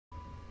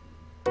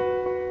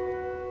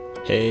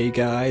Hey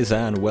guys,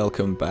 and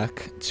welcome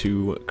back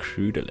to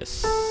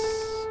Crudelis.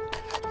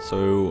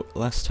 So,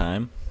 last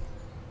time,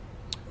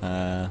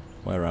 where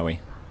are we?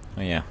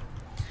 Oh yeah,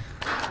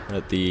 we're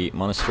at the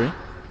monastery.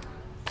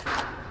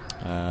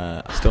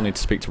 I still need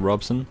to speak to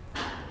Robson,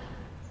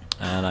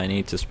 and I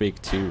need to speak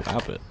to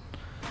Abbott,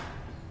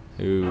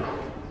 who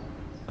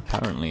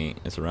apparently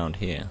is around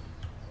here.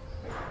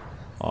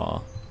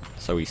 Or,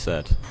 so he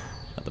said,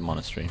 at the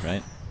monastery,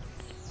 right?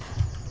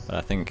 But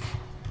I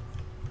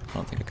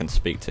don't think I can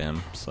speak to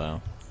him,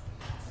 so,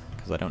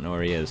 because I don't know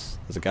where he is.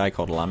 There's a guy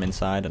called Lamb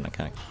inside, and I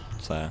can't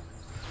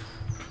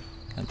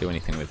do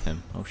anything with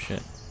him. Oh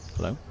shit.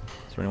 Hello?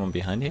 Is there anyone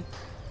behind here?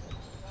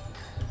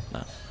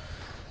 No.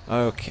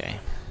 Okay.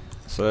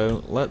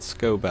 So, let's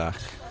go back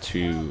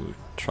to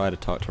try to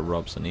talk to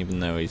Robson, even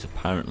though he's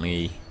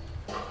apparently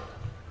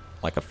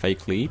like a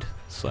fake lead,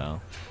 so,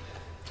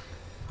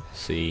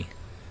 see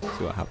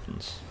what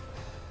happens.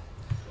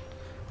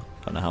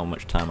 Don't know how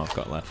much time I've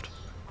got left.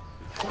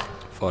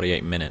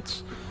 48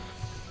 minutes.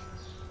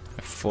 I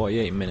have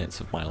 48 minutes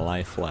of my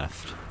life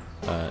left.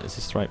 Is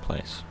this the right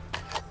place?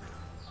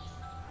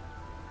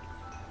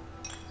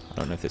 I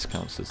don't know if this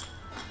counts as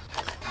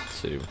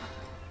 2.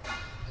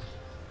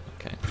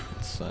 Okay,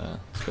 let's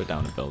go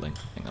down a building. I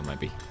think that might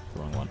be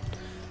the wrong one.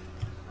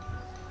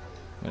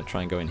 I'm gonna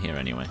try and go in here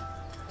anyway.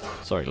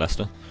 Sorry,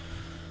 Lester.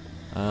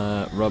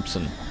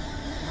 Robson.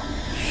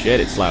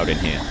 Shit, it's loud in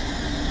here.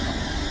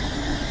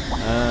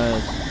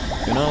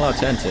 You're not allowed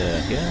to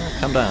enter here.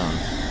 Come down.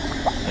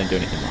 Don't do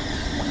anything wrong.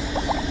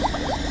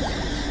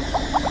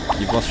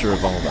 You've lost your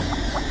revolver.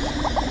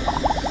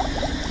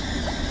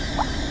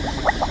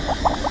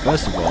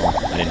 First of all,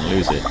 I didn't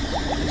lose it.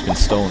 It's been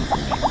stolen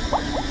from me.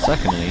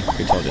 Secondly,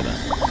 who told you that?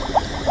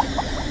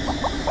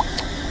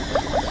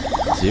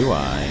 Do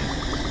I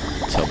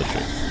tell the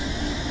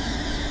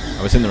truth?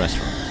 I was in the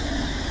restaurant.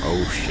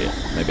 Oh shit.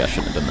 Maybe I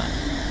shouldn't have done that.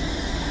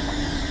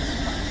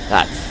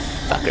 That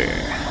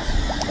fucker.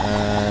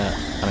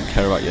 I don't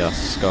care about your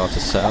scar to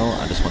sell,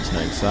 I just want to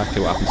know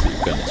exactly what happens to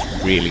your gun. It's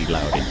really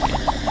loud in here.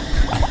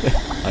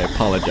 I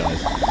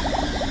apologise.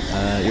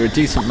 You're a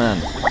decent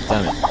man,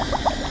 damn it.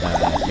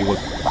 You will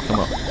come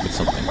up with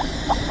something.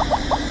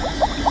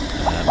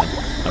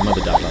 My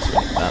mother died last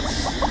week,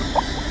 that's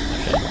a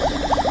shame.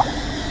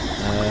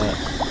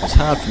 It's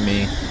hard for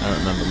me, I don't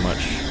remember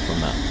much from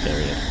that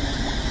period.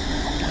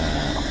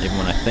 Even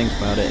when I think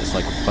about it, it's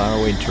like a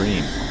faraway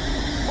dream.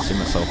 I see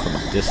myself from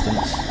a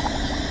distance,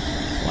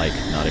 like,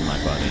 not in my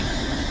body.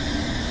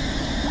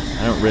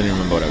 I don't really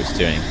remember what I was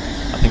doing.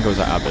 I think I was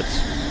at Abbott's,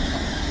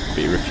 but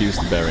he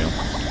refused the burial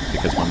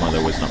because my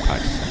mother was not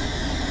practicing.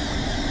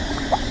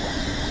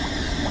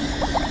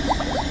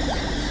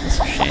 That's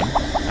a shame.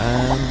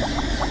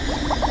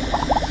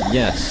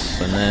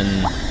 Yes, and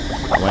then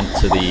I went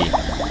to the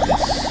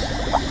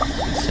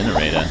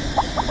incinerator.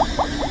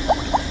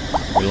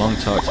 We long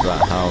talked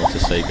about how to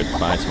say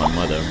goodbye to my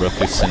mother.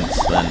 Roughly since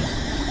then,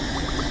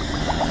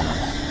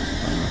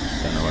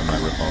 my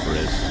revolver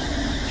is.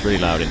 It's really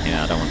loud in here,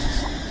 I don't want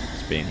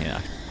to be in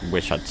here. I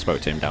wish I'd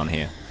spoke to him down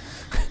here.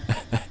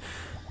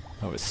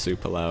 That was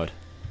super loud.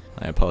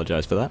 I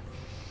apologise for that.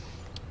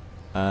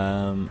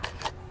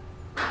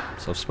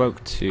 So I've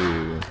spoke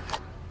to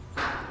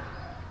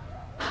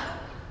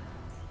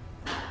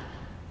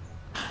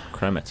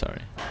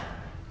crematory,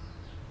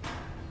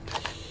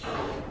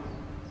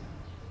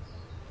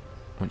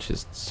 which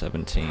is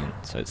 17,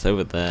 so it's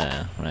over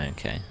there. Right,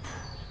 okay.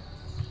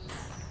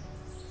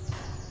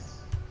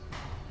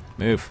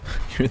 Move.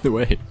 You're in the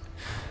way.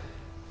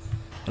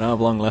 I don't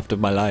have long left of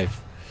my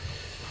life.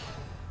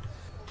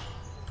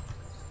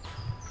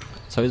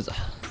 So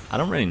I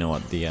don't really know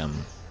what the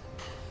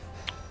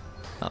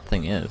that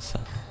thing is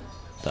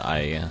that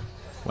I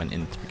went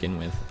in to begin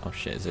with. Oh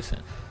shit, is this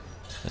it?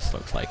 This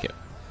looks like it.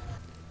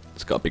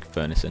 It's got a big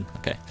furnace in.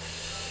 Okay.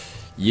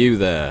 You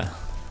there.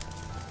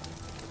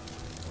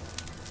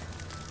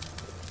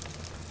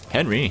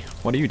 Henry,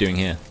 what are you doing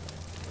here?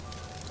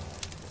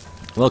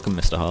 Welcome,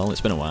 Mr. Hall.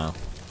 It's been a while.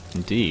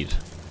 Indeed.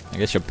 I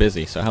guess you're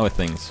busy, so how are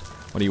things?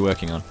 What are you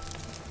working on?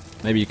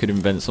 Maybe you could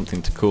invent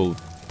something to cool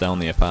down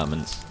the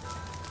apartments.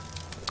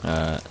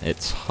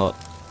 It's hot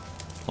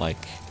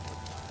like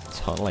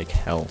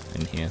hell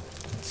in here.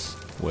 It's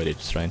worded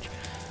strange.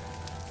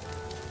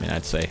 I mean,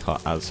 I'd say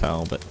hot as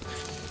hell, but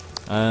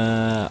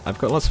I've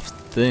got lots of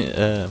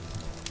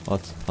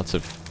lots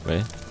of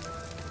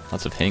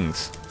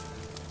things.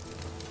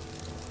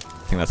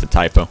 I think that's a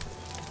typo.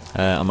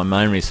 On my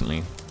mind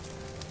recently.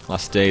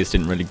 Last days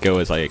didn't really go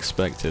as I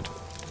expected.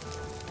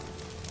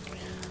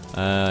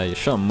 You're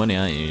short on money,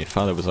 aren't you? Your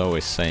father was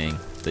always saying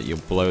that you'll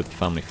blow the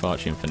family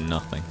fortune for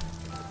nothing.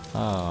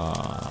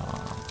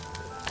 Ah,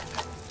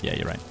 yeah,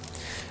 you're right.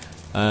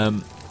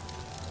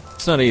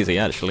 It's not easy,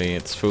 actually.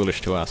 It's foolish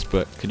to ask,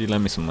 but could you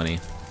lend me some money?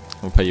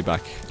 We'll pay you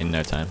back in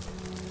no time.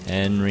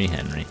 Henry.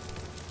 You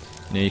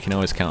know you can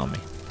always count on me.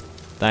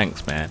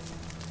 Thanks, man.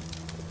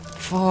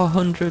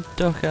 400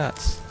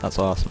 ducats. That's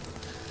awesome.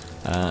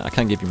 I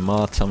can't give you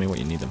more. Tell me what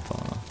you need them for.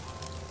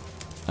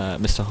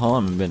 Mr. Hall,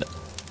 I'm in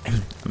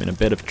a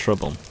bit of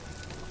trouble.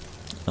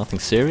 Nothing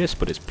serious,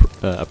 but it's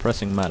a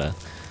pressing matter,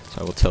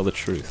 so I will tell the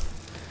truth.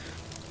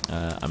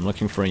 I'm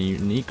looking for a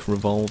unique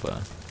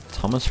revolver.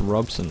 Thomas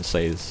Robson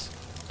says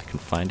I can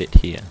find it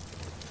here.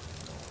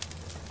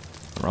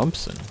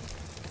 Robson?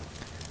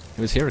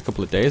 He was here a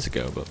couple of days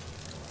ago, but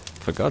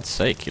for God's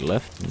sake, he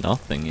left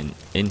nothing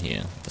in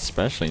here,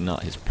 especially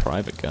not his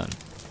private gun.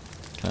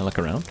 Can I look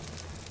around?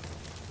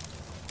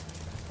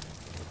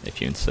 If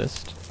you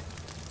insist.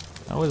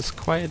 That was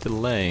quite a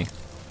delay.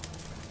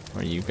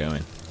 Where are you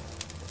going?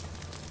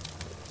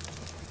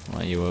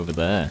 Why are you over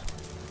there?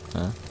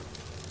 Huh?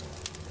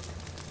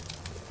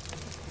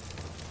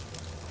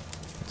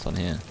 What's on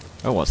here?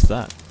 Oh, what's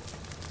that?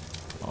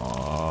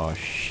 Oh,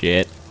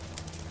 shit.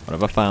 What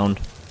have I found?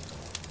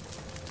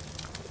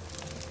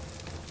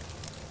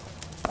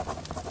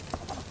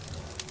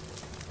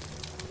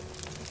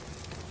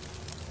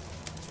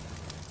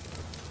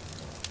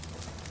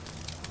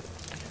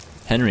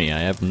 Henry, I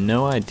have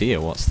no idea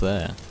what's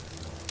there.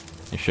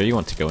 You sure you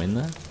want to go in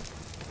there?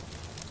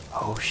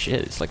 Oh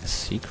shit, it's like a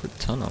secret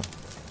tunnel.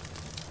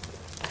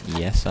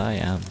 Yes, I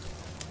am.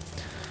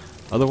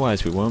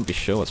 Otherwise, we won't be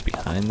sure what's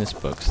behind this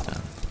book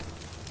stand.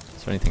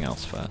 Is there anything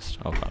else first?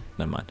 Oh god,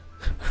 never mind.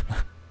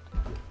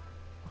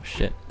 Oh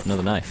shit,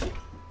 another knife.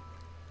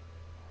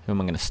 Who am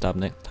I gonna stab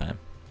next time?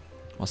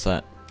 What's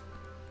that?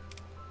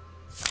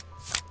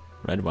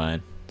 Red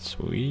wine.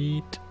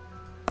 Sweet.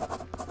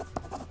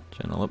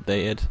 Journal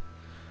updated.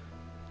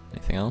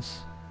 Anything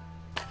else?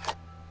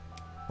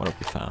 What have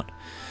we found?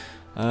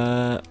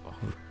 Oh,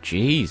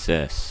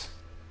 Jesus.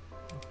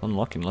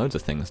 Unlocking loads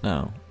of things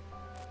now.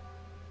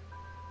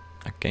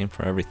 A game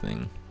for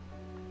everything.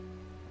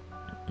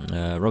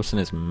 Robson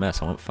is a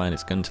mess. I won't find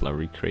his gun till I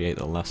recreate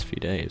the last few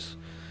days.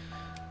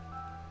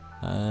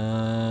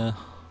 The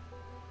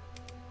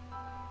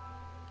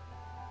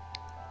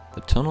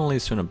tunnel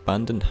leads to an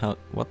abandoned house.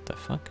 What the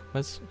fuck?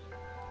 Where's...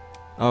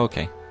 Oh,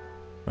 okay.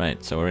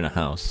 Right, so we're in a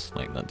house.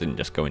 Like, that didn't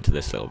just go into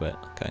this little bit.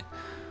 Okay.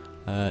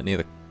 Near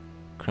the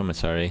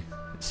crematory.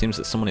 It seems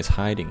that someone is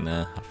hiding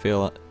there. I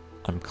feel like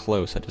I'm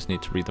close. I just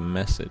need to read the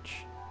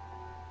message.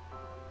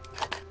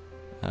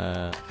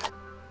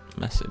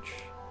 Message.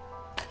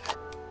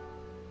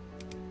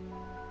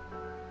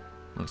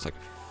 Looks like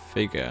a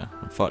figure.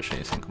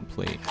 Unfortunately, it's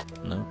incomplete.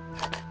 No.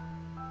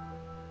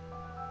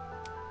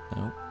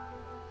 No.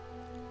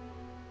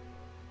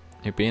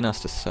 You're being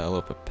asked to settle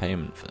up a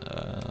payment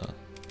for...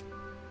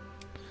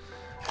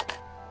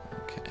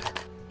 Okay.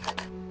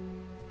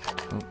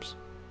 Oops.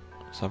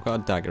 So I've got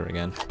a dagger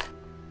again.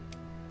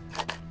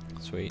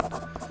 Sweet.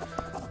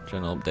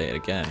 Journal updated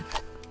again.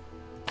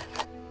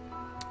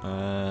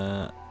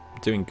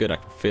 Doing good, I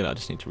can feel it, I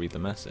just need to read the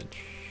message.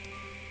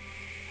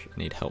 I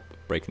need help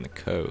breaking the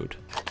code.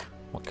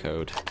 What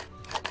code?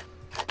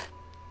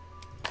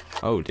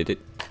 Oh, did it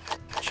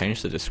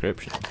change the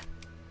description?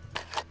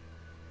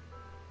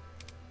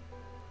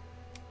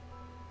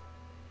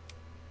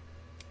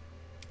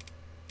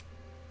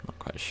 Not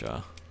quite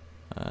sure.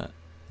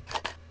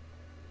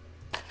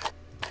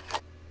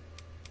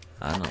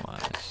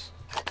 Analyze.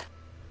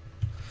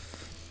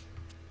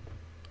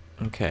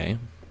 Okay.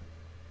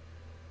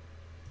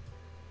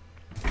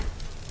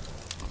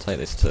 I'll take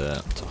this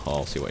to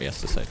Hall, see what he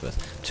has to say for this.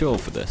 Too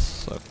old for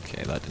this.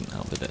 Okay, that didn't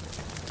help, did it?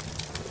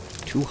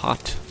 Too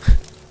hot.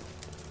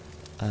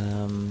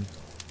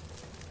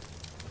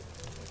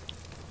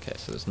 Okay,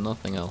 so there's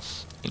nothing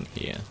else in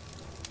here.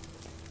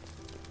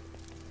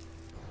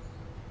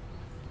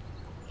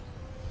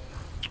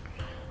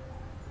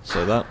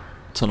 So that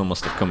tunnel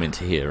must have come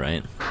into here,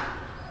 right?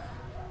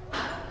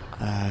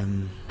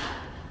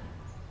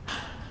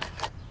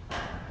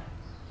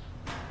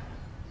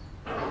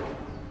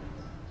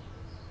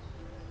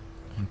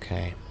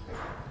 Okay.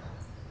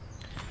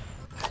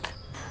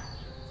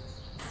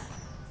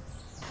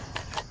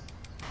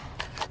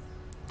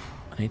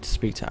 I need to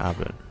speak to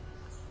Abbott.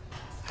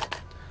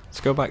 Let's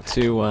go back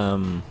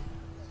to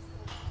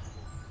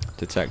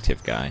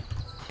detective guy,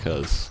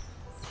 because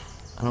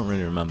I don't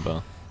really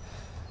remember.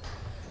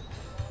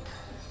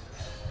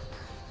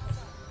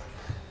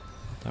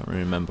 Don't really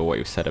remember what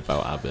you said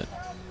about Abbott.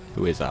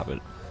 Who is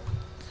Abbott?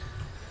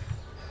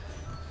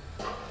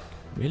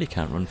 Really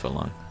can't run for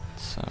long. It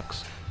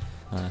sucks.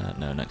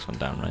 No, next one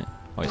down, right?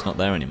 Oh, he's not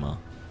there anymore.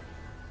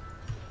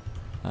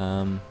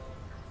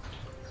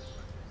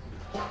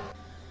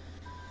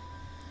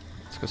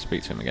 Let's go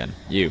speak to him again.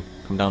 You,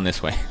 come down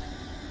this way.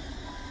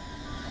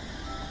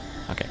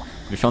 Okay.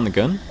 Have you found the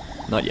gun?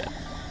 Not yet.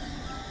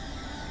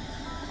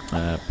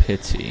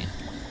 Pity.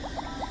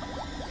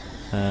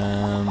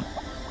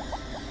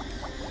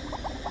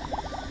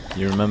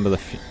 You remember the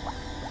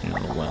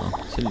funeral well.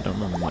 So you don't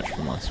remember much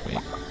from last week.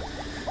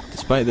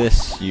 Despite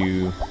this,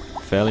 you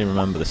fairly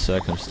remember the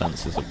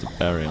circumstances of the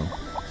burial.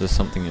 Is this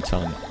something you're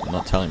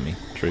not telling me?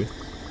 Truth?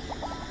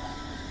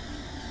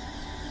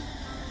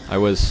 I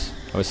was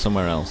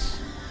somewhere else.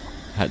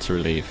 I had to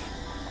relieve.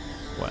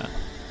 Where?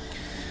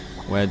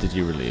 Where did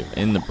you relieve?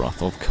 In the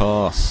brothel, of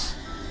course.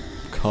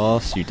 Of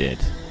course you did.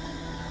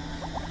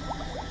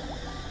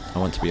 I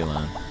want to be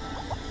alone.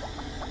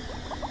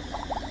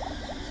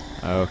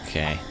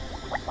 Okay.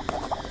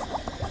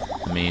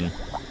 I mean,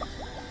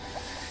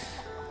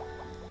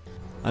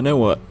 I know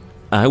what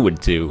I would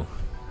do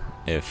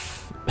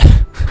if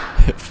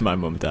if my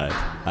mum died.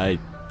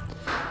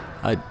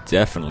 I'd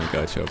definitely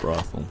go to a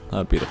brothel.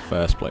 That'd be the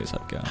first place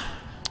I'd go.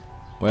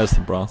 Where's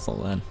the brothel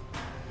then?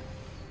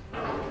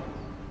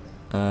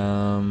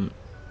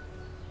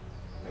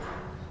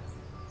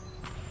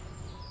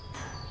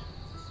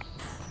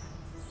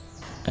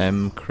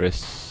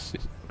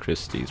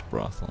 Christie's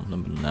brothel,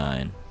 number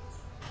 9.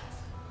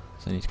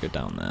 So I need to go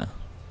down there.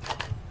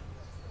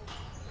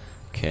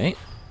 Okay.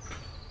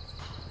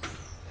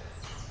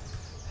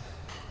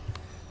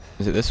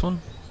 Is it this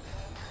one?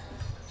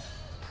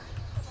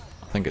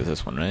 I think it's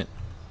this one, right?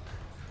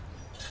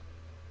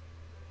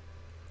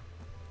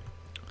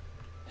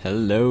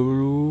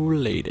 Hello,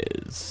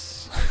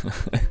 ladies.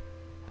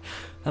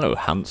 Hello,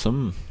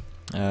 handsome.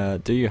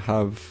 Do you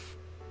have...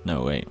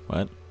 No, wait,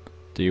 what?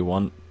 Do you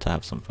want to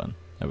have some fun?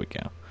 There we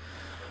go.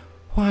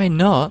 Why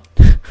not?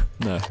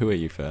 No, who are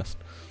you first?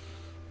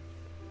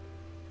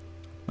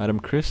 Madam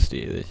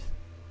Christie,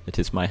 it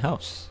is my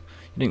house.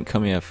 You didn't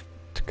come here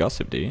to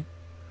gossip, do you?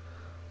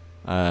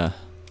 I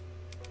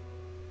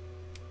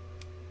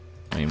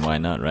mean, why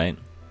not, right?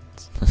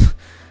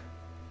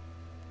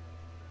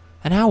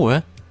 An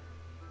hour?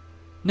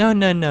 No,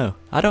 no, no.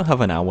 I don't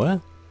have an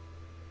hour.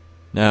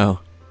 No.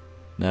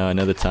 No,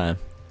 another time.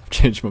 I've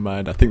changed my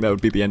mind. I think that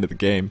would be the end of the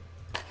game.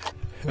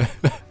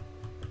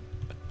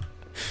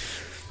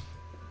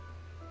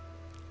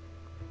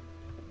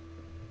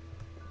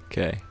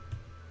 Okay.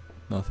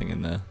 Nothing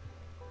in there.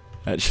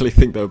 I actually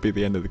think that would be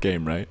the end of the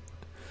game, right?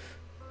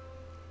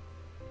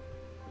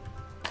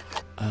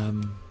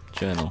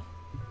 Journal.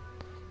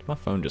 Did my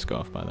phone just go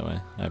off, by the way?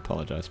 I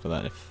apologise for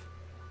that if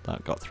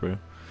that got through.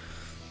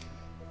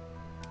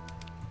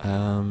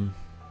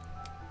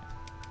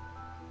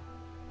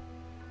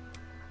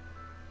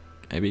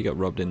 Maybe he got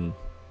robbed in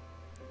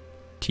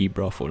tea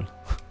brothel.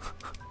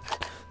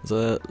 There's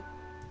a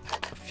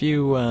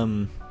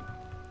few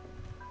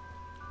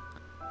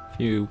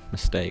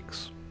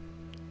mistakes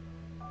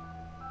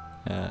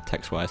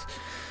text-wise.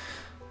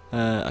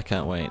 I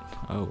can't wait.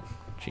 Oh,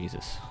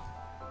 Jesus.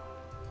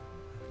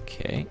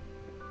 Okay.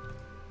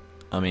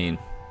 I mean,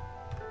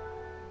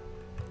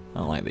 I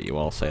don't like that you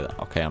all say that.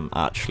 Okay, I'm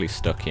actually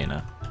stuck here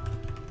now.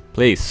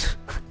 Please.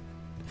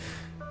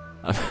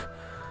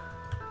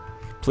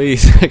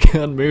 Please, I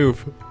can't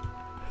move.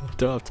 I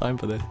don't have time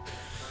for this.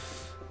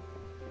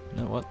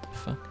 No, what the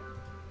fuck?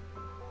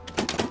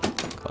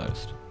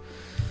 Closed.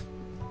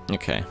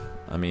 Okay,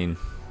 I mean,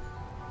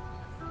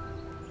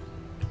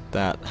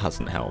 that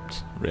hasn't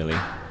helped, really.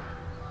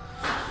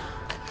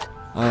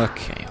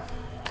 Okay.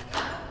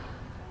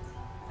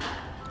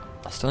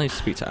 I still need to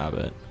speak to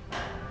Abbott.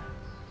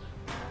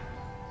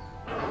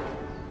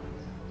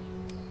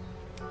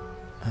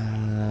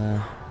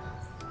 I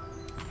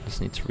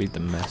just need to read the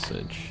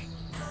message.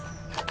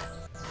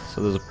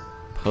 So there's a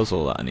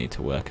puzzle that I need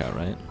to work out,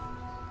 right?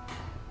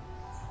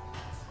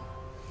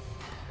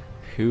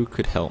 Who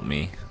could help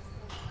me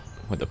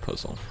with the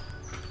puzzle?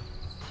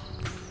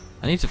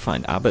 I need to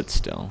find Abbott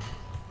still.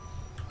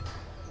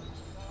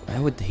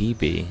 Where would he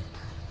be?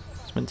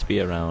 It's meant to be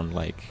around,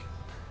 like...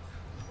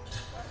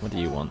 What do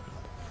you want?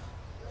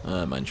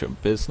 Mind your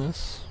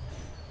business.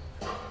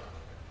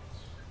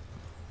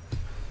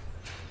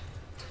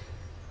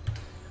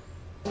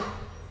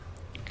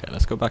 Okay,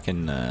 let's go back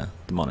in the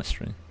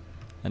monastery.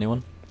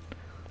 Anyone?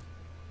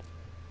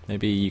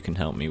 Maybe you can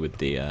help me with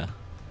the a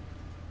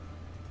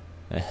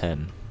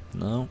hen.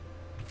 No?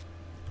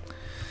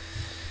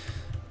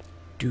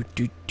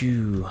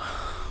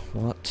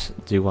 What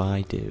do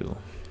I do?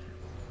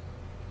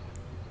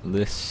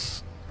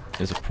 This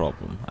is a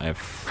problem. I have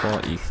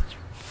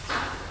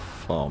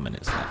 44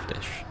 minutes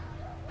left-ish.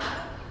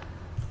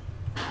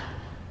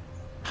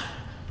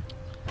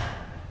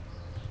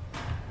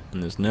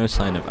 And there's no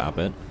sign of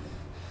Abbott.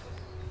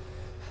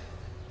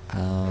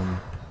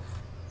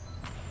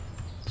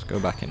 Let's go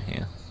back in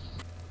here.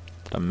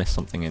 Did I miss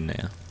something in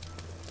there?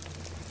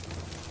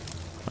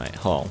 Right,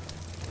 hall.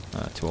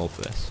 Too old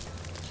for this.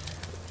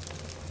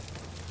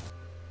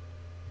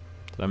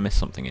 Did I miss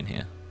something in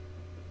here?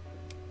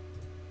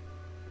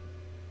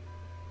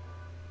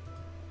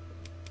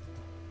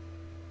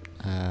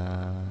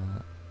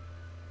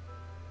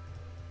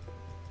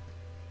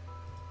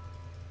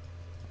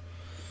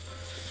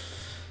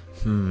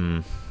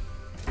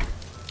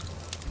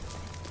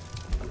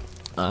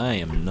 I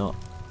am not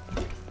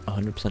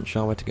 100%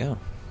 sure where to go.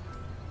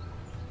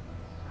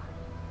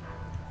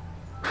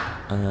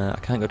 I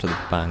can't go to the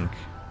bank.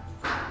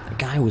 The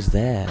guy was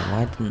there.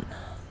 Why didn't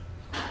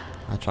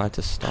I try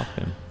to stop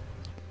him?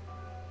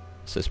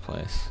 What's this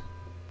place?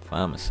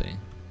 Pharmacy.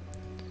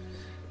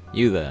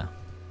 You there?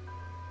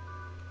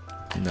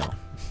 No.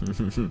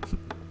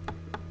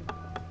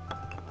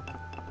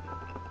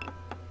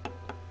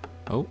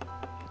 Oh,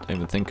 don't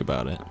even think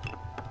about it.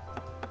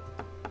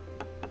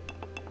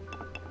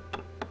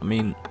 I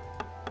mean,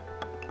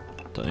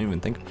 don't even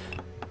think.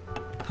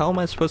 How am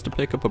I supposed to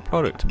pick up a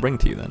product to bring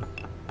to you then?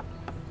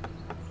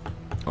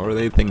 Or are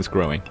they things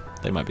growing?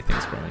 There might be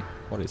things growing.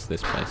 What is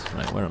this place?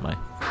 Right, where am I?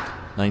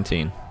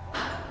 19.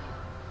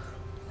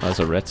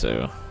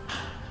 Lazaretto.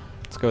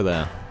 Let's go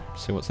there.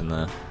 See what's in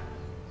there.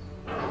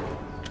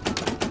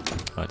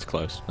 Oh, it's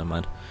closed. Never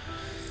mind.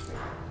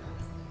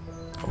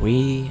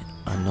 We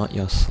are not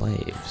your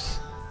slaves.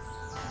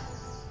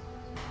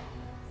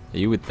 Are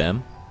you with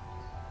them?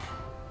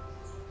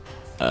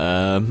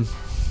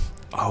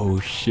 Oh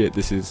shit,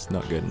 this is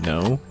not good.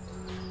 No.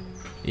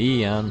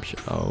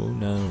 Oh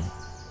no.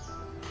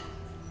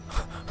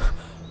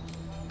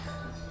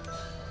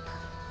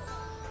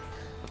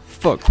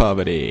 Fuck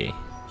poverty.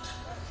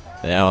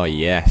 Oh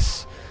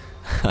yes.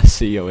 I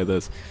see you're with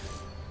us.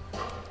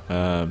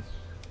 How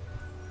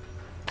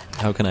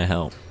can I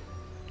help?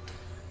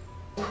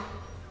 The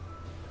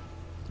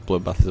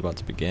bloodbath is about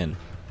to begin.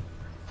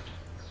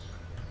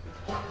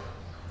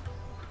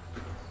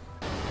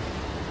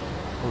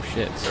 Oh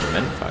shit,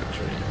 cement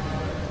factory.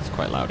 It's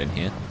quite loud in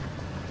here.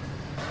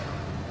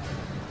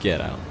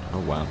 Get out. Oh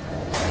wow.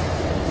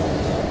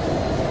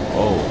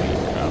 Holy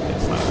crap,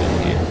 it's loud in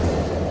here.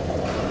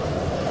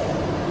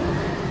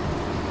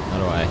 How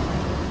do I...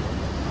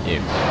 You.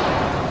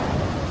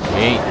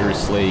 We ain't your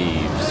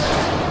slaves.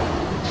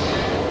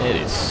 It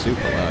is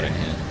super loud in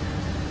here.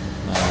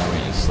 We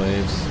ain't your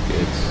slaves.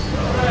 Good.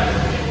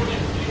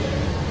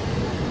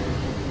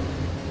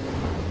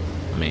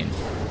 I mean...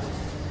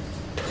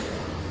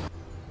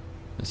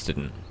 This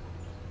didn't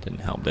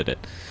help, did it?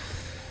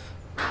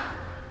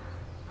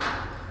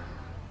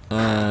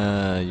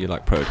 You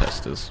like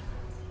protesters.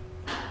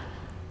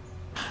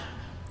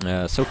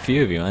 So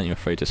few of you, aren't you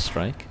afraid to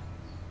strike?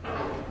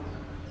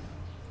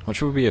 What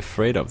should we be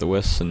afraid of? The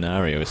worst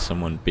scenario is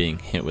someone being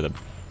hit with a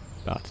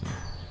baton.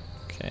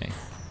 Okay.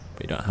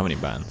 But you don't have any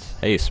bans.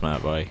 Hey,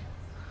 smart boy.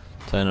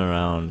 Turn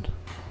around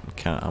and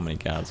count how many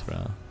guards there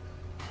are.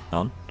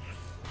 On.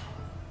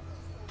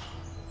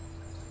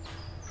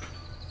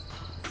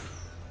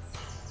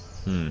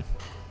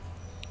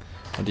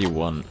 What do you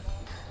want?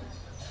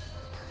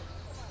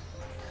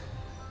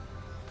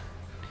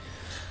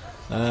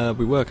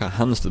 We work our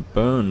hands to the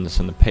bones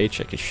and the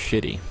paycheck is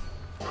shitty.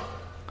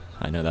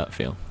 I know that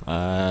feel.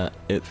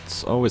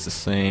 It's always the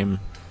same.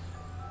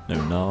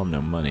 No norm,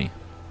 no money.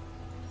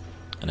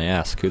 And I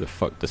ask, who the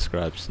fuck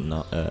describes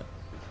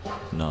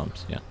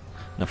norms? Yeah.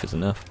 Enough is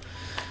enough.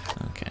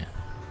 Okay.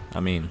 I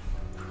mean,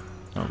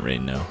 I don't really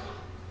know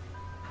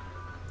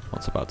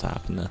what's about to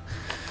happen there.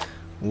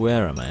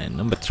 Where am I?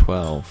 Number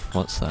 12.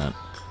 What's that?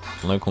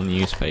 Local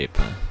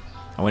newspaper.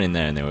 I went in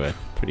there and they were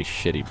pretty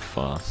shitty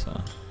before,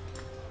 so...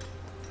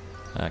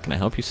 can I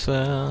help you,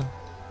 sir?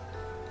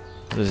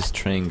 Where does this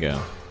train go?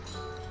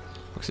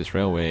 What's this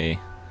railway?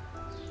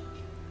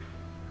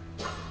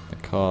 The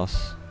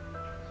course...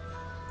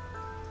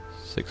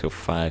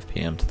 6:05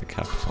 PM to the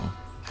capital.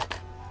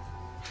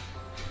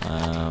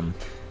 I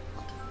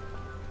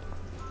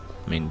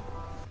mean,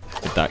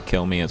 did that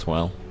kill me as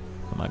well?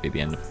 That might be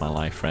the end of my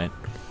life, right?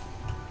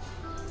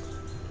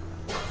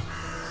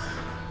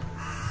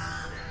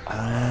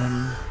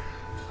 I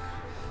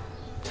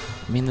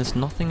mean, there's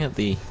nothing at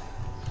the...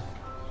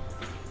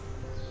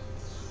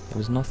 There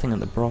was nothing at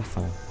the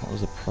brothel. What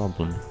was the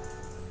problem?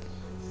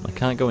 I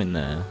can't go in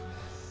there.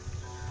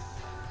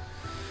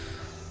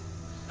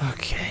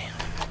 Okay.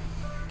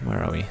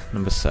 Where are we?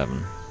 Number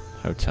 7.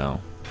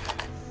 Hotel.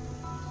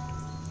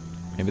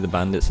 Maybe the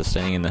bandits are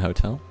staying in the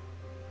hotel?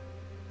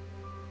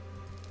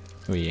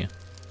 Who are you?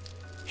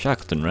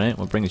 Shackelton, right?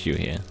 What brings you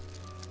here?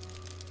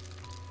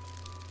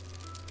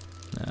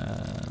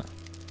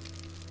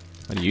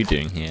 What are you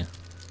doing here?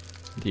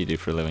 What do you do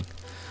for a living?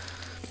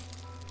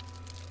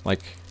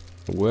 Like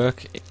a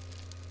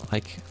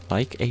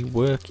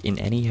work in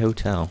any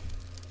hotel.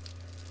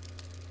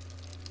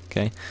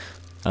 Okay.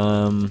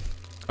 I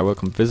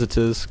work on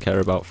visitors, care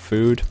about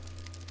food,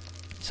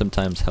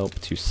 sometimes help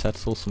to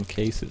settle some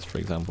cases, for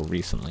example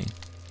recently.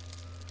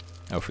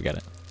 Oh, forget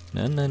it.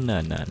 No.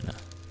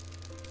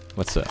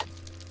 What's up?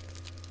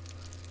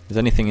 Is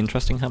anything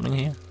interesting happening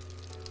here?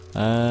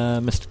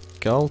 Mr.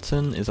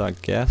 Galton is our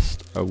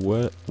guest, a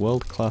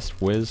world-class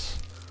whiz.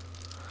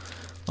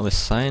 All this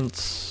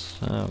science...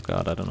 Oh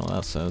god, I don't know what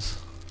that says.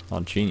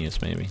 Or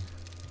genius, maybe.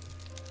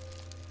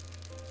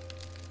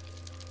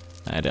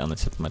 I had it on the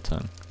tip of my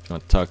tongue. If you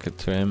want to talk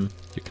to him,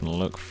 you can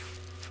look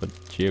for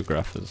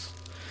geographers.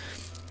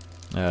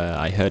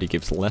 I heard he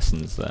gives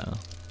lessons there.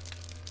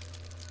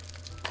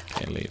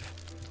 Okay, leave.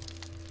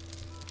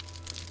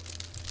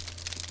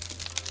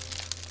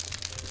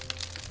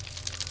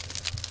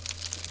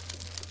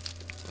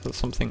 Is that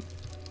something...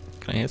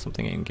 Can I hear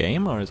something in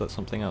game, or is that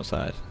something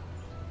outside?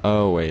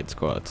 Oh wait, it's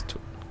quarter to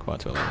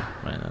 11.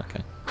 Right,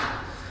 okay.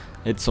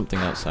 It's something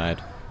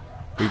outside.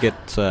 We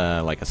get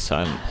like a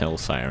Silent Hill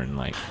siren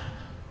like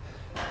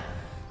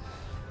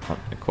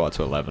at quarter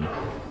to 11.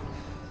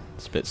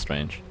 It's a bit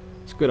strange.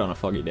 It's good on a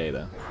foggy day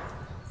though.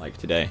 Like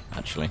today,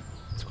 actually.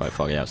 It's quite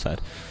foggy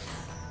outside.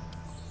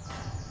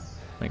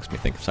 Makes me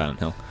think of Silent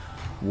Hill.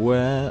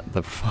 Where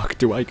the fuck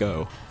do I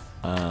go?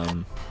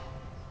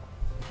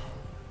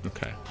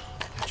 Okay.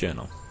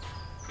 Journal.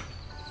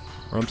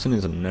 Robson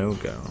is a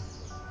no-go.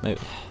 No,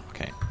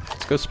 okay.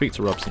 go speak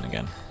to Robson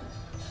again.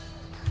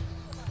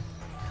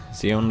 It's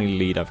the only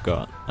lead I've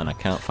got, and I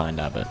can't find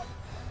Abbott.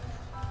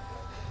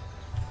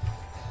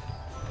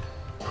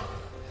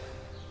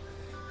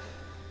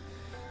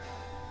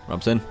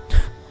 Robson?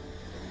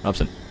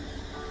 Robson.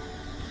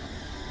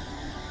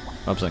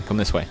 Robson, come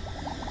this way.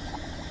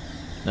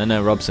 No,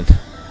 no, Robson.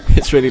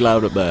 It's really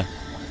loud up there.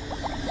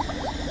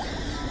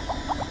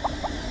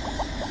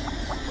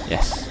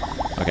 Yes.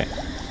 Okay.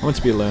 I want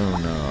to be alone.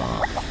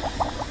 Oh,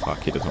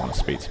 fuck, he doesn't want to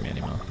speak to me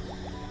anymore.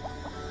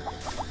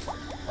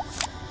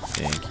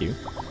 Thank you.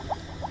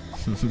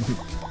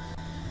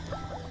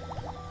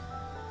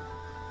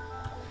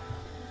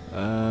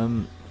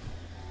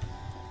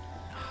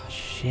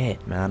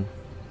 Shit, man.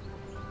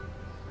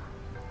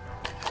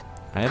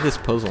 I have this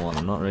puzzle and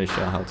I'm not really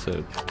sure how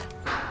to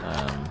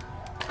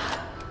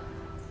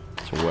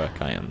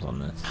work items on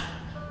this.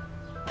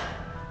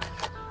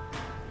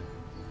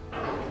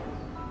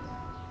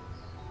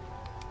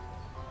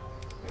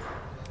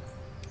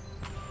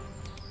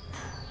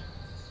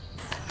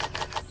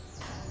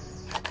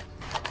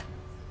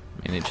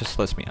 I mean, it just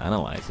lets me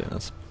analyze it.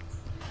 That's...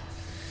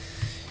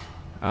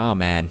 Oh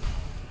man.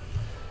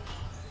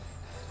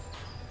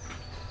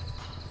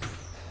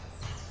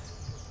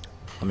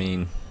 I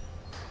mean,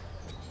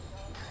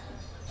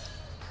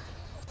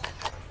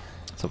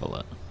 let's have a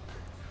look.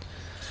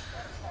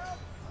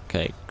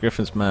 Okay,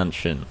 Griffin's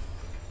Mansion,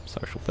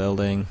 social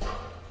building.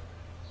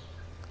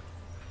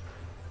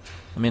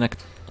 I mean, I could.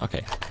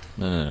 Okay,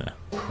 no.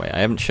 Wait, I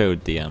haven't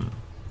showed the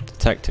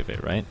detective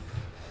it, right?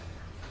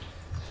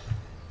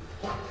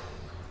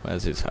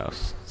 Where's his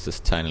house? It's this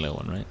tiny little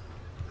one, right?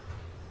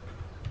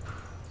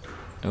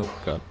 Oh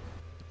god.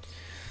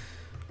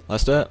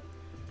 Lester,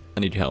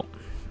 I need your help.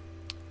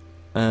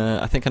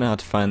 I think I know how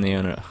to find the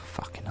owner. Oh,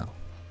 fucking hell.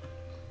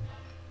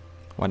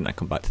 Why didn't I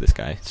come back to this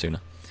guy sooner?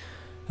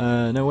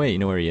 No way, you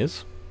know where he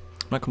is?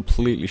 I'm not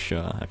completely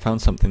sure. I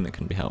found something that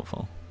can be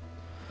helpful.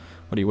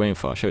 What are you waiting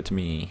for? Show it to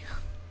me.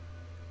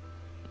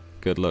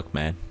 Good luck,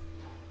 man.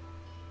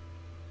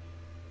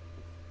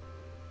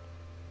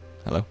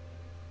 Hello?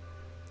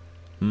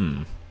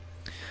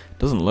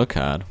 Doesn't look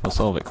hard. We'll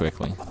solve it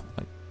quickly.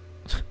 Like,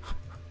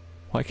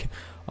 why can't...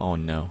 Oh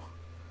no.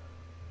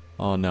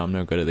 Oh no, I'm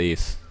no good at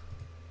these.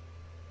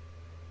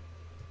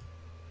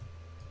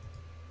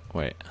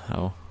 Wait,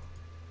 how?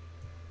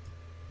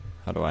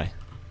 How do I?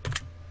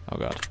 Oh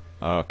god.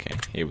 Okay,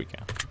 here we go.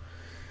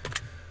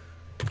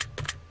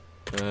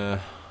 Oh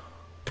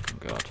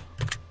god.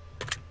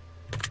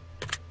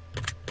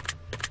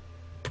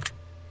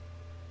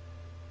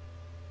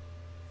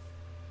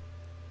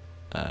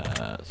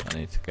 So I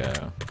need to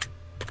go.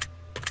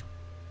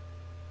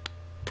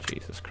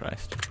 Jesus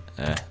Christ.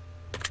 Like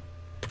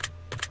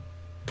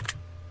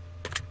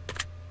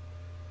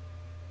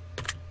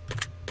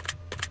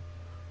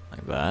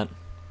that.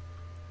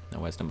 Now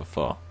where's number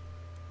 4?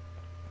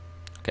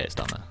 Okay, it's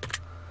down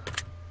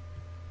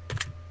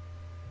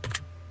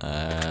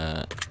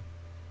there.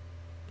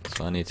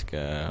 So I need to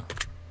go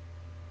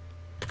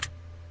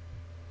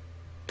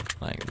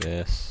like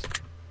this.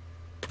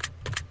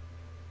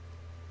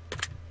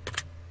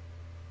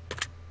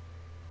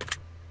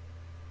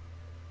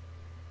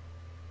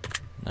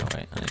 No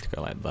wait, I need to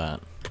go like that.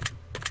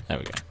 There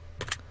we go.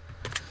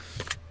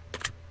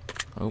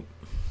 Oh.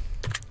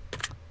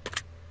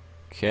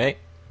 Okay.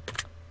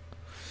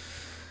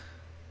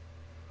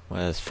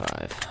 Where's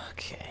 5?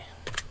 Okay.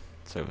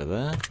 It's over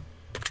there.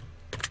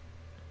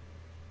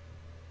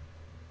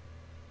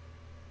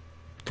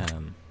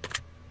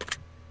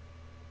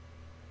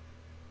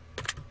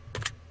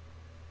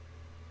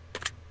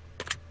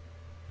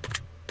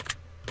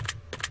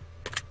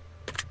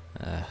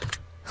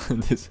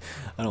 This,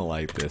 I don't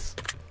like this.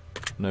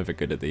 I'm never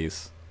good at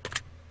these.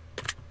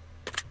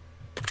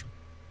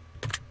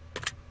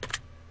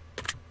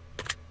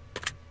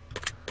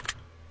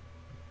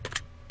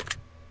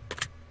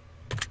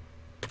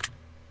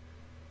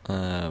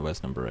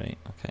 Where's number 8?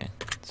 Okay,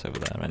 it's over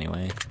there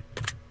anyway.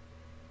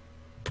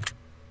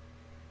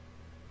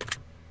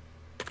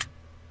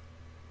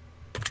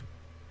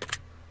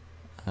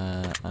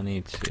 I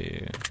need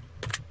to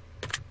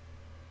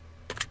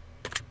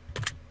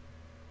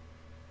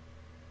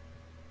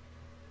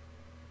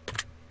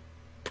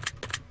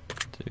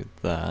do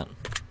that.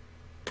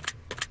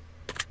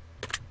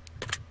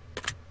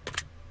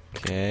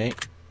 Okay,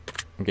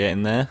 I'm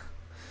getting there.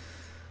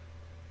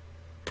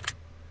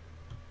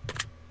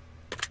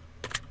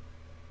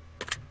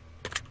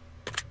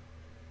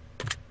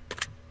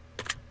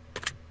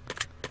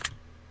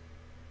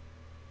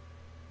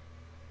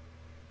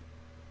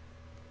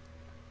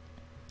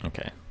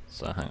 Okay,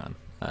 so hang on.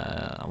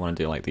 I want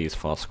to do like these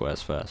 4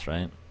 squares first,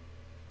 right?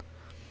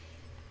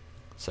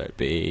 So it'd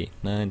be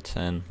 9,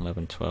 10,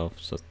 11, 12.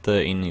 So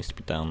 13 needs to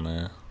be down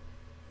there.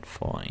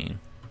 14.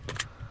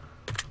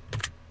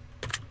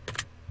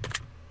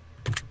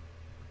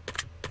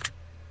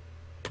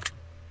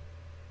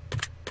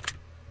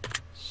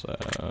 So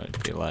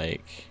it'd be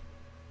like...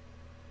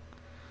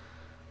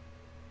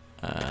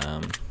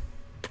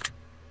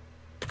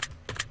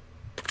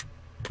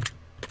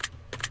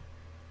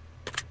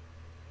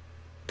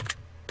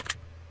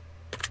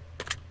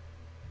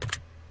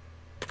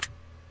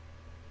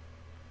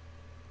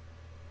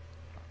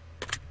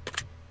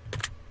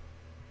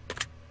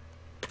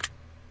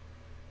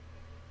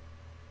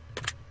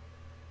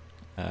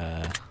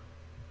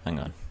 Hang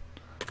on.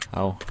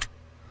 How?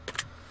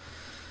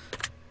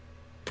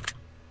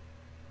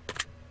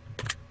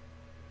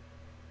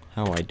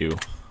 How I do?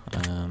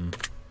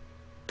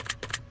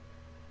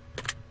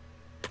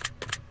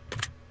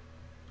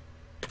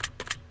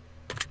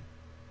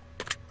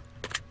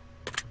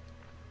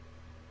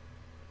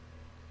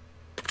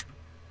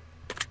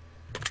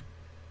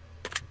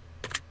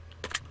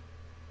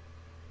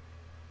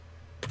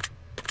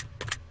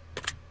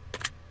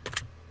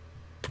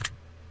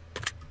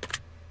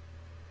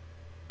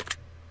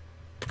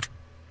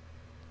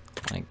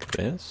 Like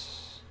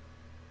this.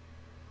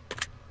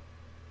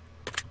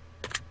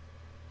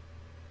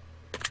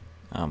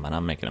 Oh man,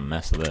 I'm making a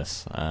mess of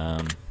this.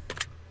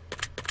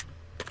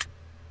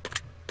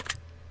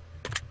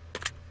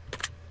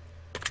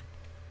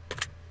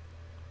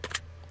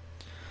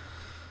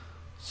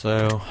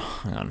 So,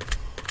 hang on.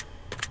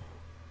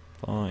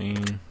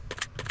 Fine.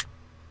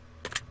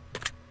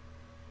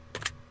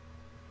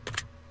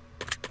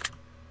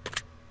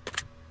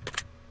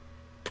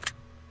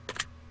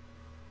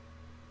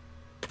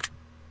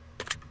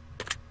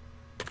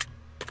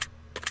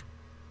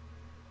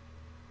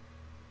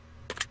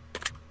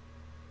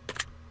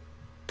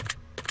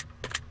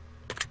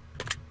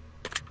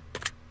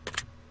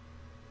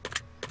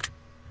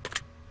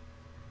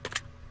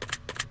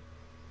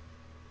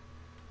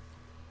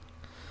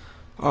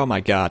 Oh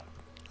my god.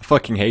 I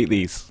fucking hate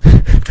these.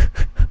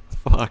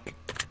 Fuck.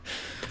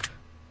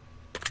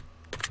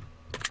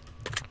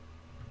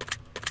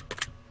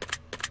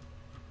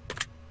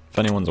 If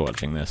anyone's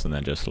watching this and they're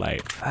just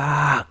like,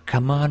 fuck,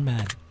 come on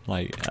man.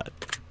 Like, I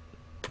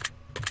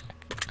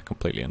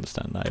completely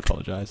understand. I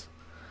apologize.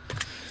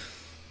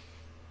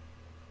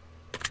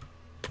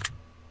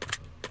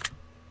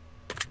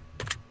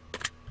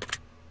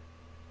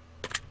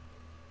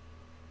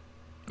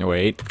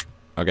 Wait.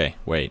 Okay,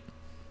 wait.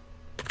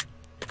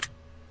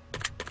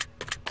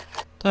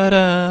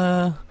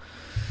 Ta-da!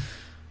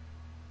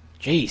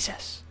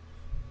 Jesus.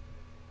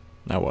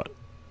 Now what?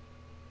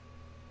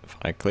 If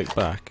I click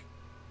back,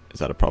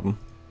 is that a problem?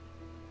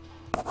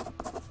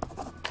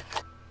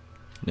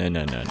 No,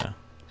 no, no, no.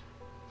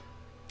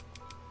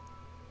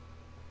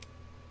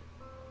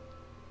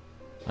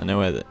 I know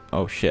where the...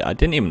 Oh shit, I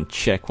didn't even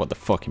check what the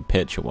fucking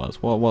picture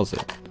was. What was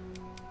it?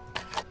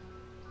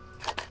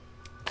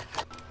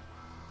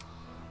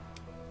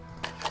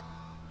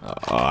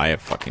 Oh, I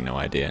have fucking no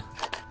idea.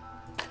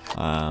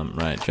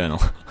 Right, journal.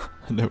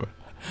 I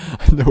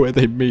know where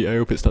they meet. I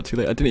hope it's not too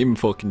late. I didn't even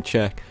fucking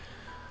check.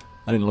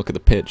 I didn't look at the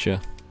picture.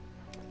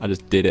 I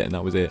just did it and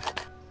that was it.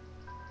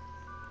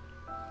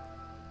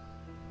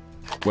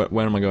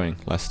 Where am I going?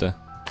 Leicester?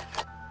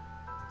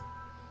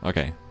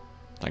 Okay.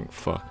 Thank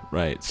fuck.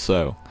 Right,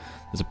 so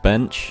there's a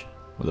bench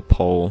with a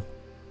pole.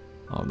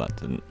 Oh, that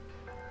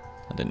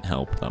didn't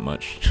help that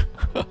much.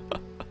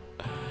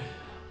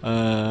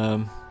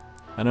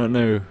 I don't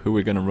know who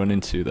we're gonna run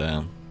into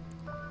there.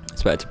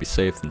 It's better to be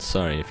safe than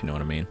sorry, if you know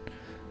what I mean.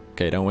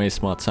 Okay, don't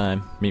waste more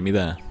time. Meet me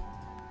there.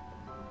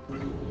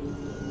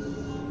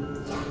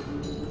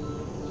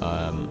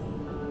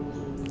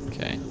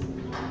 Okay.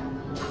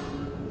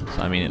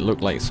 So, I mean, it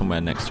looked like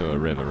somewhere next to a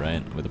river,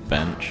 right? With a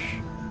bench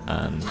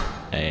and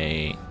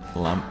a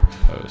lamp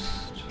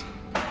post.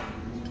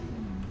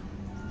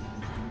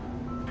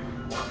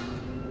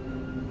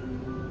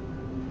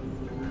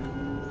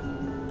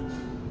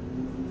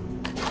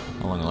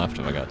 How long left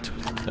have I got?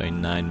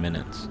 39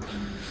 minutes.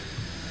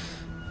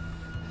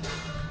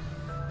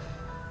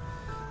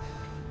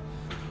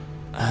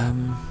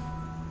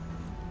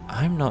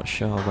 I'm not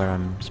sure where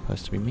I'm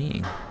supposed to be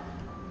meeting.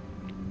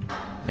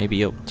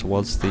 Maybe up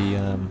towards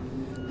the,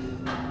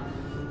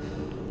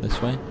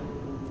 this way?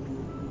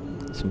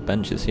 Some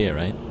benches here,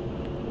 right?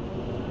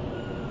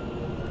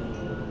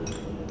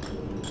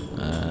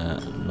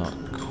 Not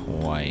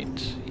quite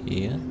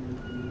here.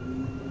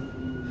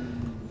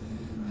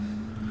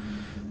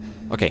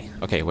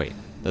 Okay, wait.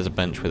 There's a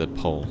bench with a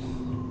pole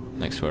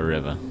next to a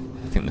river.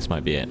 I think this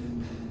might be it.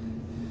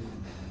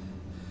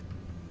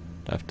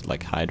 Do I have to,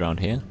 like, hide around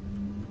here?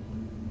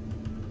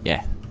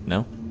 Yeah.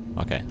 No?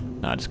 Okay.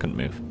 No, I just couldn't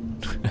move.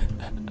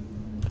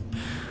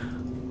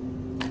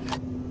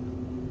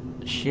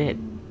 Shit.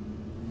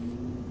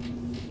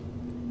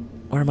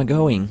 Where am I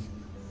going?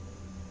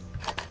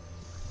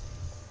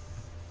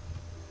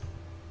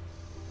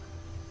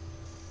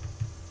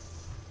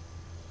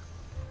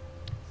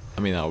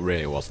 I mean, that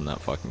really wasn't that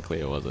fucking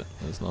clear, was it?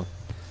 There's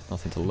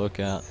nothing to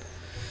look at.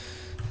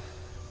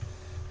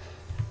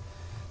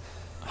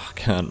 Oh, I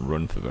can't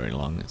run for very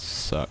long, it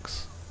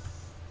sucks.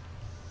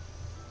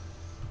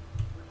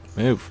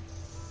 Move!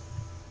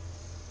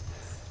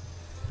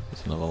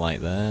 There's another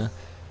light there.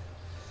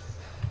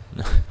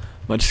 Am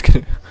I just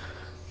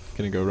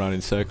gonna go around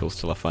in circles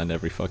till I find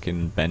every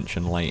fucking bench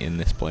and light in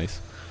this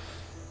place?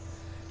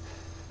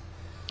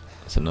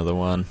 That's another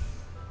one.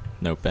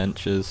 No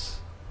benches.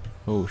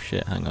 Oh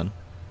shit, hang on.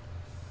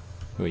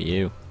 Who are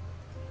you?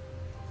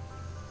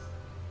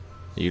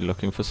 Are you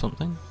looking for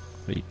something?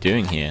 What are you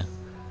doing here?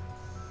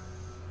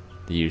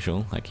 The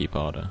usual, I keep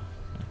order.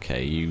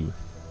 Okay, you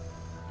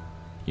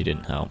You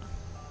didn't help.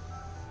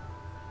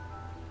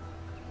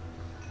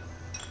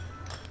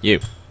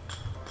 You!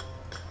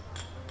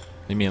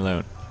 Leave me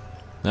alone.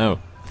 No,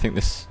 I think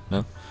this...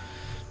 No?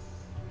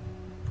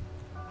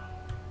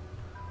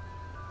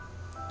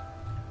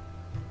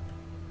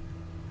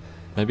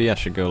 Maybe I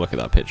should go look at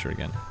that picture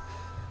again.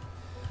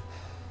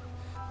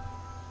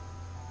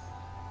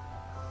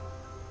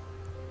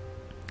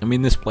 I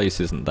mean, this place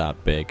isn't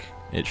that big.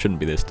 It shouldn't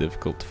be this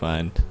difficult to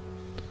find.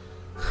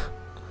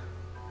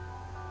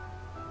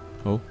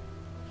 Oh.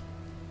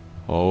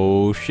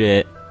 Oh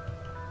shit.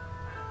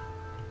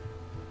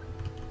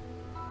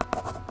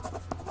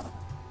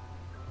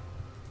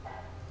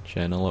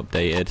 Journal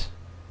updated.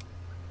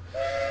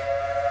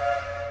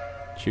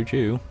 Choo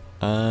choo.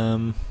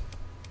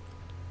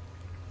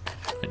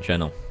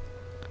 Journal.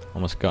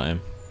 Almost got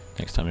him.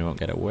 Next time he won't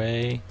get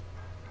away.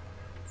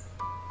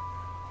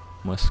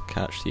 Must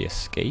catch the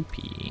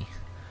escapee.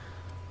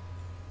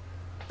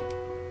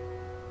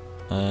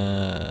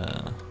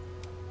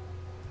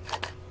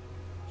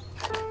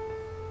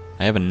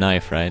 I have a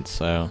knife, right?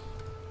 So...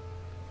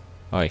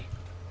 Oi.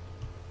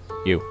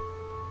 You.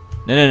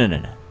 No, no, no,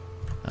 no, no.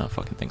 I don't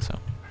fucking think so.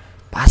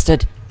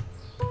 Bastard!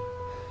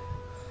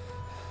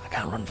 I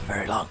can't run for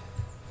very long.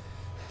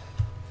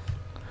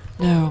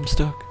 No, I'm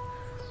stuck.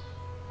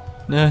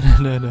 No, no,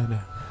 no, no, no.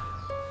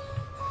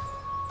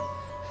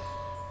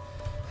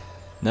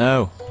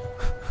 No!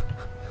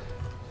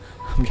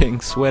 I'm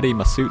getting sweaty,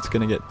 my suit's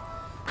gonna get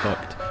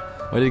fucked.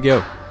 Where did it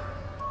go?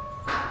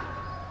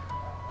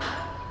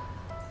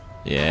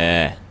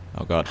 Yeah.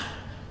 Oh god.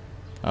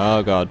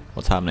 Oh god,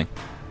 what's happening?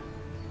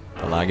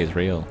 The lag is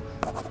real.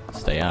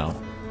 Stay out.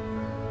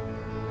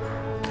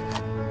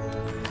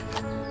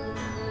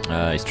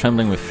 He's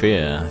trembling with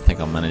fear. I think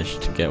I'll manage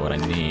to get what I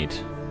need.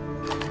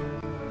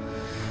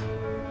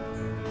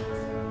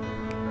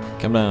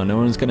 Come down, no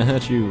one's gonna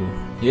hurt you.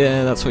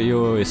 Yeah, that's what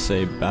you always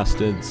say,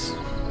 bastards.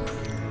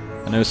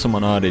 I know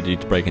someone ordered you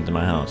to break into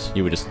my house.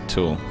 You were just a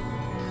tool.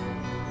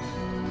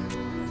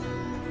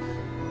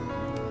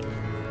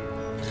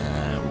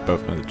 We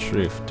both know the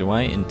truth. Do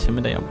I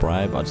intimidate or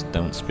bribe? I just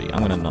don't speak.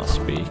 I'm gonna not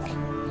speak.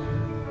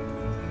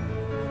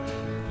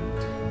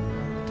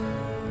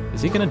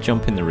 Is he gonna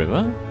jump in the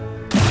river?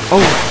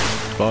 Oh!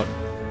 Fuck.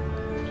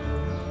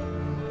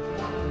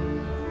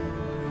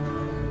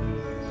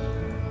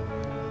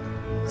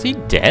 Is he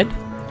dead?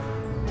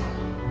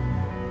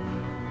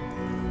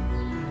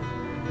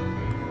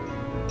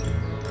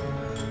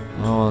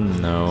 Oh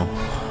no.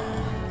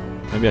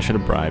 Maybe I should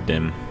have bribed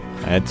him.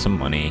 I had some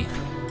money.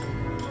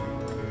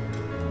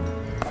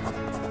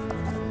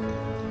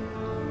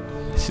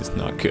 This is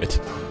not good.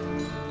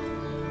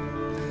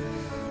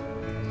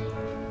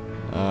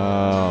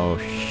 Oh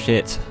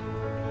shit.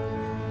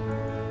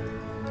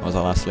 What was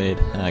our last lead?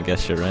 I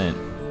guess you're right.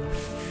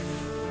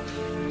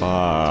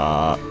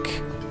 Fuck.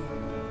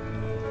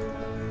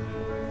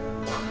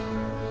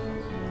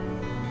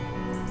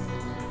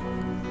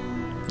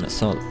 Let's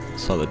sort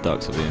the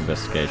ducks of the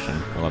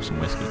investigation. We'll have some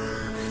whiskey.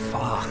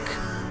 Fuck.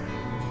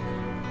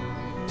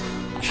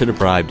 I should have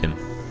bribed him.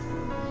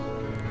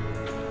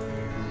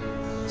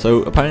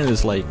 So apparently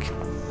there's like,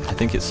 I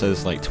think it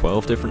says like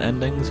 12 different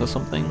endings or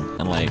something,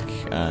 and like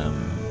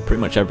pretty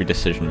much every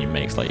decision you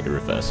make is like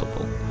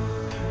irreversible.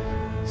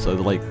 So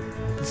like,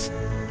 it's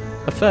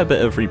a fair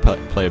bit of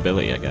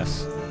replayability, I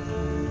guess.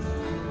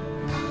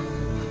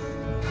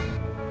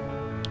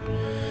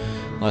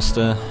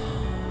 Lester,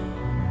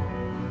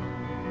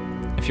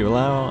 if you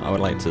allow, I would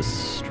like to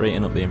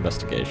straighten up the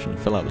investigation,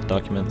 fill out the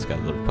documents,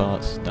 gather the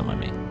reports. Don't mind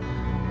me.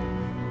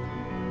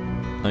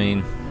 I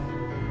mean,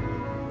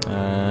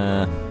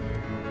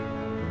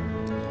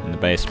 in the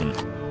basement.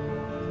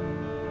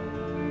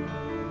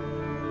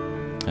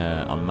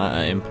 On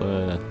matter,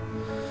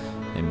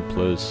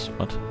 implers,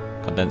 what?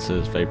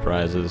 Condensers,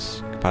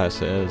 vaporizers,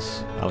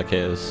 capacitors,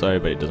 allocators. Sorry,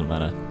 but it doesn't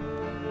matter.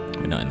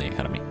 We're not in the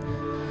academy.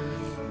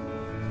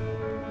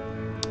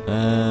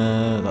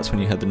 That's when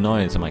you heard the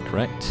noise, am I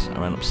correct? I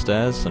ran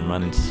upstairs and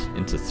ran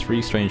into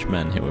three strange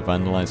men who were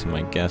vandalizing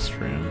my guest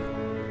room.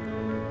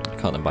 I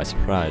caught them by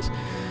surprise.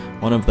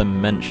 One of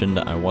them mentioned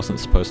that I wasn't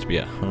supposed to be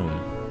at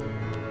home.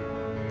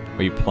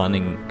 Were you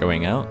planning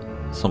going out?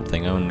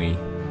 Something only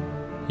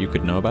you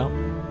could know about?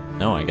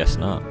 No, I guess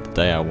not. The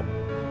day I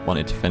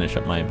wanted to finish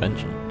up my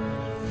invention.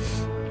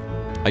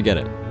 I get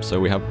it.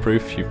 So we have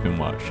proof you've been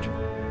watched.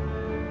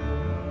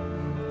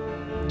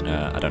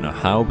 I don't know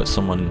how, but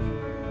somehow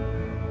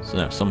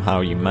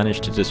you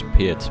managed to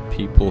disappear to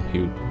people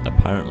who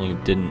apparently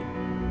didn't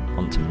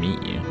want to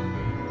meet you.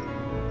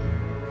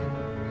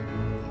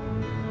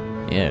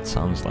 Yeah, it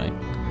sounds like.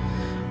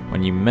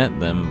 When you met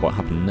them, what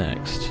happened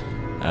next?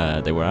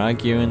 They were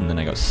arguing, and then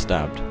I got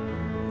stabbed.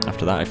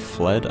 After that I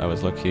fled. I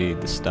was lucky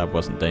the stab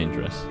wasn't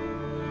dangerous.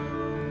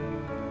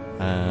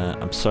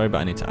 I'm sorry, but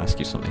I need to ask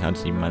you something. How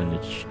did you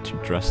manage to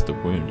dress the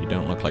wound? You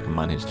don't look like a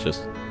man who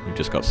just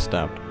got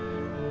stabbed.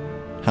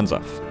 Hands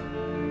off.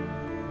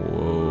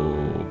 Whoa.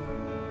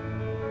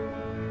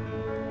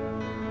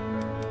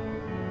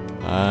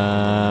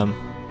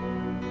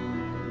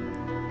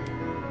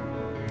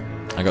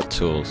 I got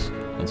tools.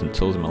 and some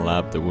tools in my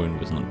lab. The wound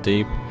was not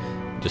deep.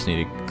 Just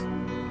needed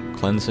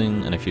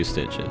cleansing and a few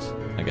stitches.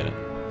 I get it.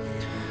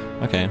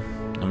 Okay.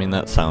 I mean,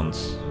 that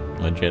sounds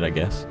legit, I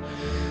guess.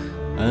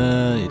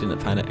 You didn't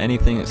find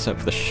anything except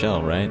for the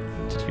shell, right?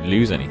 Did you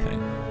lose anything?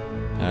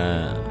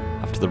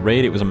 After the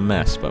raid, it was a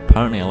mess, but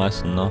apparently I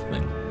lost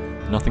nothing.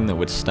 Nothing that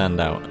would stand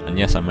out. And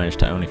yes, I managed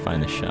to only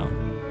find the shell.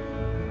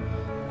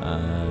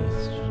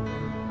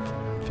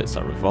 Fits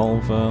that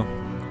revolver.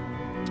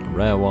 A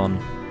rare one.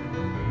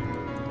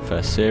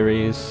 First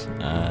series.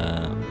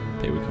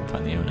 Maybe we can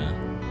find the owner.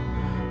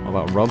 What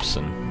about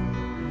Robson?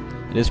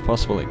 It is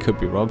possible it could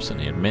be Robson.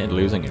 He admitted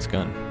losing his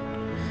gun.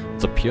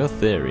 It's a pure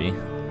theory.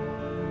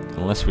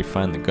 Unless we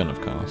find the gun,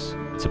 of course.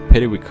 It's a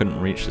pity we couldn't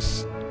reach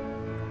this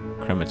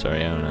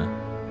crematory owner.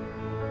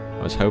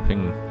 I was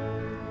hoping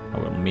I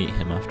would meet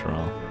him after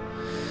all.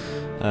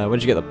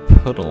 Where'd you get the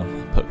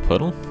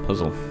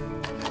puzzle?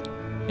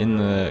 In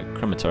the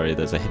crematory,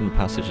 there's a hidden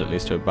passage that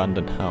leads to an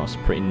abandoned house.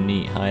 Pretty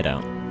neat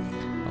hideout.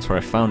 That's where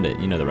I found it.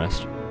 You know the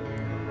rest.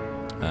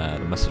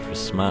 The message was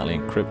smartly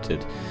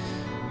encrypted.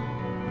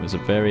 It was a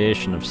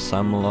variation of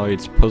Sam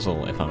Lloyd's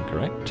puzzle, if I'm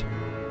correct.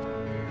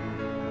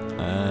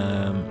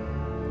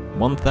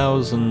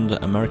 1,000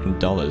 American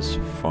dollars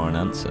for an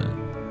answer.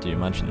 Do you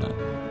imagine that?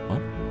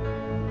 What?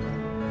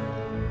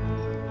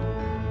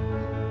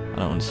 I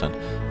don't understand.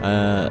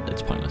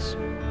 It's pointless.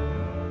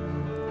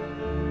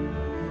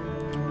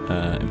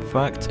 In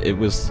fact, it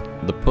was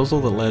the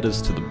puzzle that led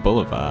us to the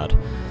boulevard,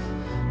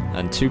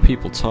 and two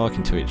people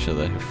talking to each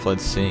other who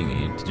fled seeing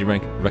you. Did you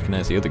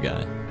recognize the other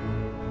guy?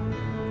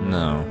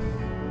 No.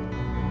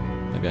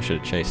 Maybe I should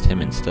have chased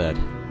him instead.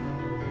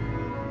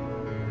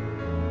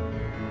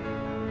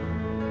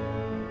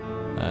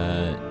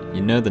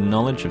 You know, the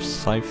knowledge of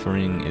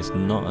ciphering is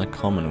not a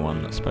common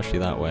one, especially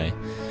that way.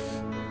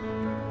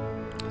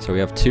 So we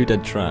have two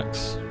dead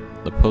tracks,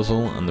 the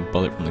puzzle and the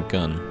bullet from the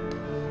gun,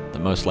 that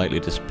most likely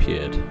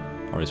disappeared,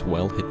 or is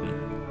well hidden.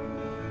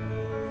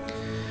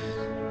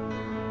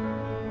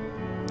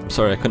 I'm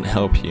sorry I couldn't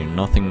help you,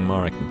 nothing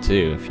more I can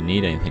do. If you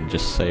need anything,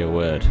 just say a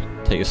word.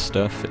 Take your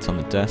stuff, it's on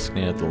the desk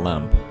near the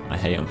lamp. I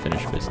hate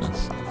unfinished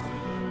business.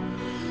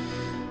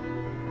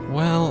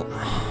 Well,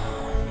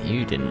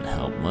 you didn't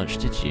help much,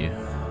 did you?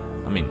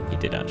 I mean, you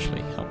did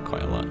actually help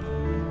quite a lot.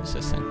 What's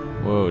this thing?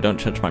 Whoa, don't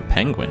touch my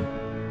penguin.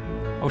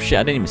 Oh shit,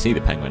 I didn't even see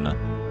the penguin now.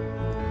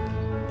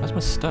 Where's my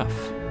stuff?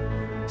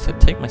 I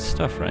said take my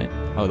stuff, right?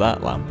 Oh,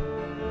 that lamp.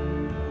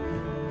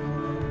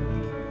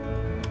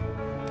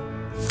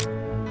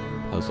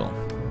 Puzzle.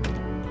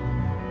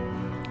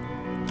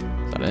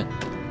 Is that it?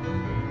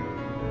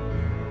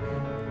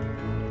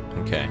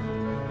 Okay.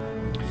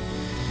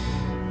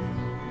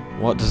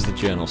 What does the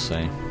journal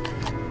say?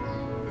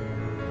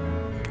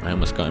 I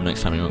almost got him.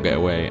 Next time he won't get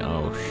away.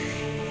 Oh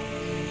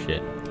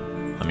shit.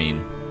 I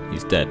mean,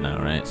 he's dead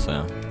now, right?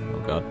 So, oh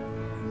god.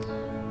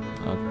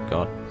 Oh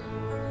god.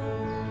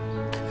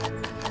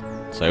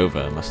 It's over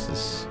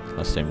unless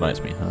he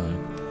invites me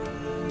home.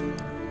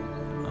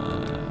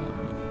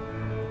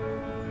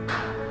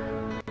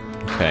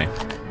 Okay.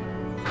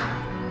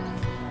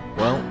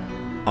 Well,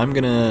 I'm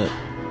gonna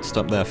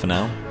stop there for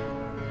now.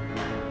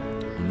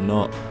 I'm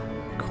not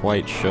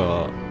quite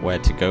sure where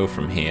to go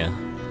from here.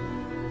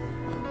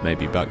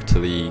 Maybe back to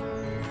the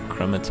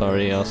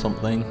crematory or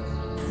something.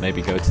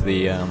 Maybe go to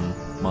the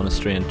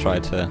monastery and try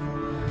to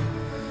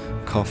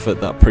cough at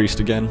that priest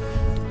again.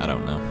 I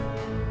don't know.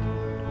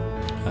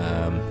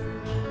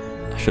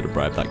 I should have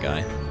bribed that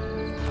guy.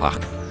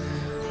 Fuck.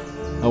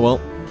 Oh well.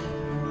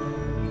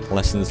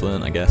 Lessons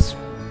learned, I guess.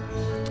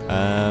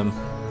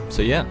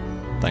 So yeah,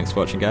 thanks for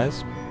watching,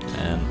 guys,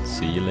 and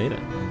see you later.